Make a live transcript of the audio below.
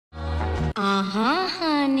Uh-huh,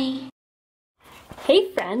 honey. Hey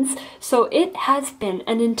friends, so it has been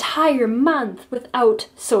an entire month without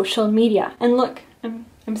social media. And look,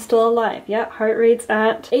 I'm still alive. Yeah, heart rate's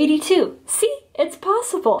at 82. See? It's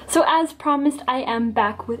possible. So as promised, I am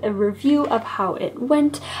back with a review of how it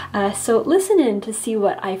went. So listen in to see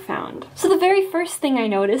what I found. So the very first thing I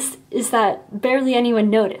noticed is that barely anyone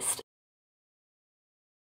noticed.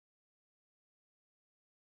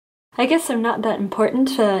 I guess I'm not that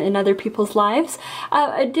important in other people's lives.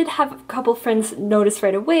 I did have a couple friends notice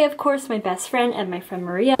right away, of course, my best friend and my friend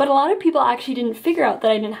Maria, but a lot of people actually didn't figure out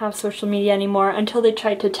that I didn't have social media anymore until they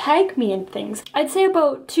tried to tag me in things. I'd say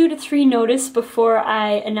about 2 to 3 noticed before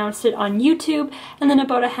I announced it on YouTube, and then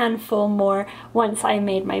about a handful more once I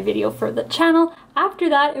made my video for the channel. After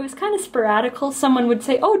that, it was kind of sporadical. Someone would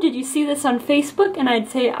say, oh, did you see this on Facebook? And I'd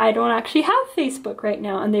say, I don't actually have Facebook right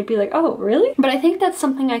now. And they'd be like, oh, really? But I think that's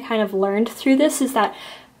something I kind of learned through this, is that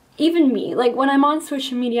even me, like when I'm on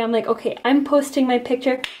social media, I'm like, okay, I'm posting my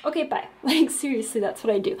picture, okay, bye. Like seriously, that's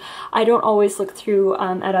what I do. I don't always look through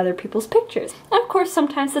at other people's pictures. And of course,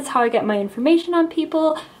 sometimes that's how I get my information on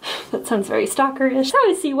people. That sounds very stalkerish.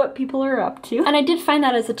 How I see what people are up to. And I did find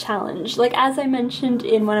that as a challenge. Like as I mentioned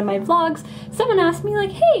in one of my vlogs, someone asked me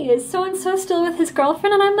like, hey, is so-and-so still with his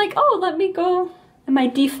girlfriend? And I'm like, oh, let me go. And my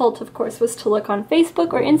default, of course, was to look on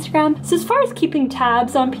Facebook or Instagram. So as far as keeping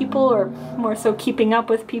tabs on people, or more so keeping up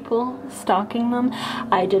with people, stalking them,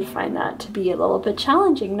 I did find that to be a little bit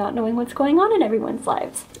challenging, not knowing what's going on in everyone's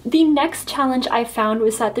lives. The next challenge I found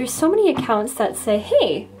was that there's so many accounts that say,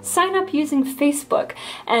 hey, sign up using Facebook.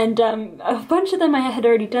 And a bunch of them I had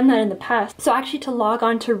already done that in the past. So actually to log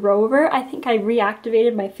on to Rover, I think I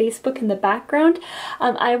reactivated my Facebook in the background.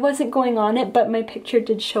 I wasn't going on it, but my picture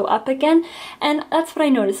did show up again. And that's what I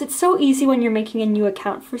noticed. It's so easy when you're making a new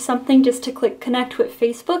account for something just to click connect with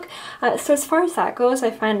Facebook. So as far as that goes, I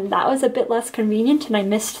find that was a bit less convenient and I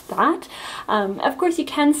missed that. Of course, you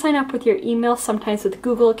can sign up with your email, sometimes with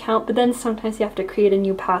Google account, but then sometimes you have to create a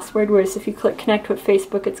new password, whereas if you click connect with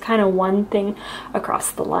Facebook, it's kind of one thing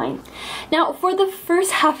across the line. Now, for the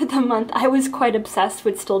first half of the month, I was quite obsessed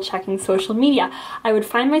with still checking social media. I would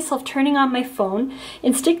find myself turning on my phone,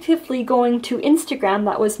 instinctively going to Instagram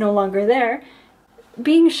that was no longer there,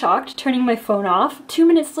 being shocked, turning my phone off, 2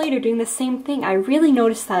 minutes later doing the same thing. I really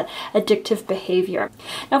noticed that addictive behavior.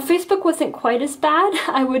 Now Facebook wasn't quite as bad.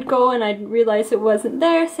 I would go and I'd realize it wasn't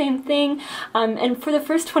there, same thing. And for the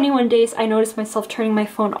first 21 days I noticed myself turning my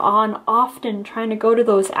phone on often, trying to go to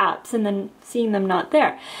those apps and then seeing them not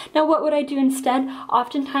there. Now what would I do instead?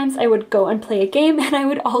 Oftentimes I would go and play a game, and I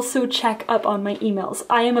would also check up on my emails.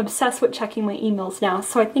 I am obsessed with checking my emails now,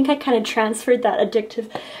 so I think I kind of transferred that addictive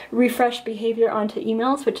refresh behavior onto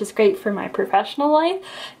emails, which is great for my professional life.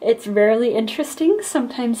 It's rarely interesting.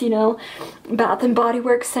 Sometimes, you know, Bath and Body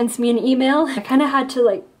Works sends me an email. I kind of had to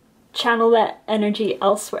like channel that energy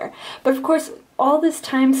elsewhere. But of course, all this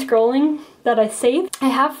time scrolling that I saved, I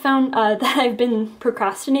have found that I've been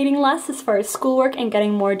procrastinating less as far as schoolwork and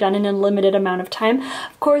getting more done in a limited amount of time.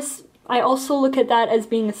 Of course, I also look at that as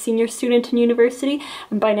being a senior student in university,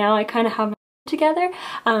 and by now I kind of have together,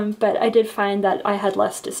 but I did find that I had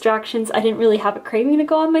less distractions. I didn't really have a craving to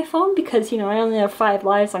go on my phone because, you know, I only have 5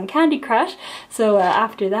 lives on Candy Crush, so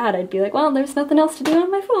after that I'd be like, well, there's nothing else to do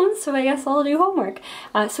on my phone, so I guess I'll do homework.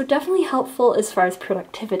 So definitely helpful as far as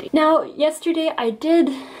productivity. Now, yesterday I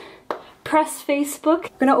did press Facebook.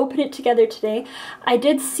 We're gonna open it together today. I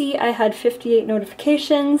did see I had 58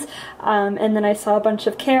 notifications, and then I saw a bunch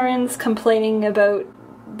of Karens complaining about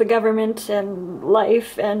the government and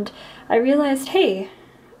life, and I realized, hey,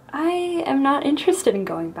 I am not interested in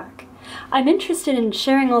going back. I'm interested in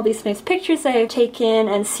sharing all these nice pictures I have taken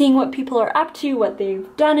and seeing what people are up to, what they've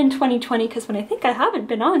done in 2020, because when I think I haven't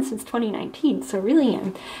been on since 2019, so really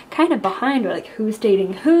I'm kind of behind with like who's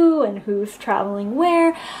dating who and who's traveling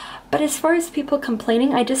where. But as far as people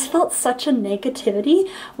complaining, I just felt such a negativity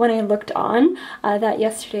when I looked on that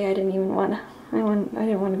yesterday I didn't even want to I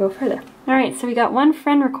didn't want to go further. Alright, so we got 1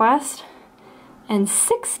 friend request and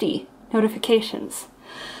 60 notifications.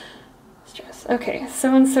 Stress. Okay,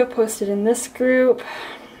 so-and-so posted in this group.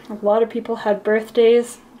 A lot of people had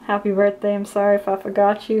birthdays. Happy birthday, I'm sorry if I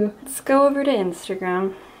forgot you. Let's go over to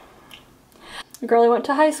Instagram. The girl I went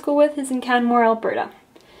to high school with is in Canmore, Alberta.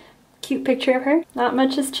 Cute picture of her. Not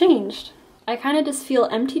much has changed. I kind of just feel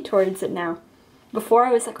empty towards it now. Before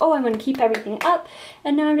I was like, oh, I'm going to keep everything up,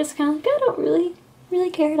 and now I'm just kind of like, I don't really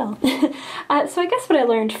care at all. So I guess what I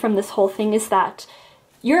learned from this whole thing is that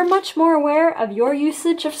you're much more aware of your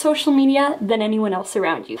usage of social media than anyone else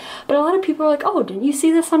around you. But a lot of people are like, oh, didn't you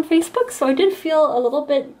see this on Facebook? So I did feel a little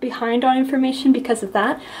bit behind on information because of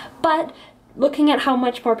that. But looking at how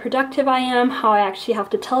much more productive I am, how I actually have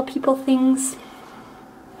to tell people things.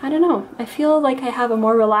 I don't know. I feel like I have a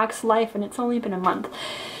more relaxed life and it's only been a month.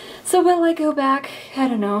 So will I go back? I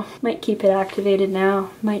don't know. Might keep it activated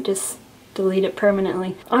now. Might just delete it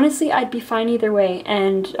permanently. Honestly, I'd be fine either way,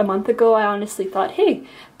 and a month ago I honestly thought, hey,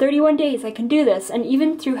 31 days, I can do this, and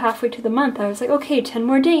even through halfway to the month I was like, okay, 10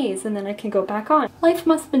 more days and then I can go back on. Life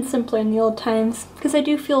must have been simpler in the old times, because I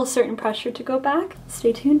do feel a certain pressure to go back.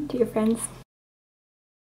 Stay tuned, dear friends.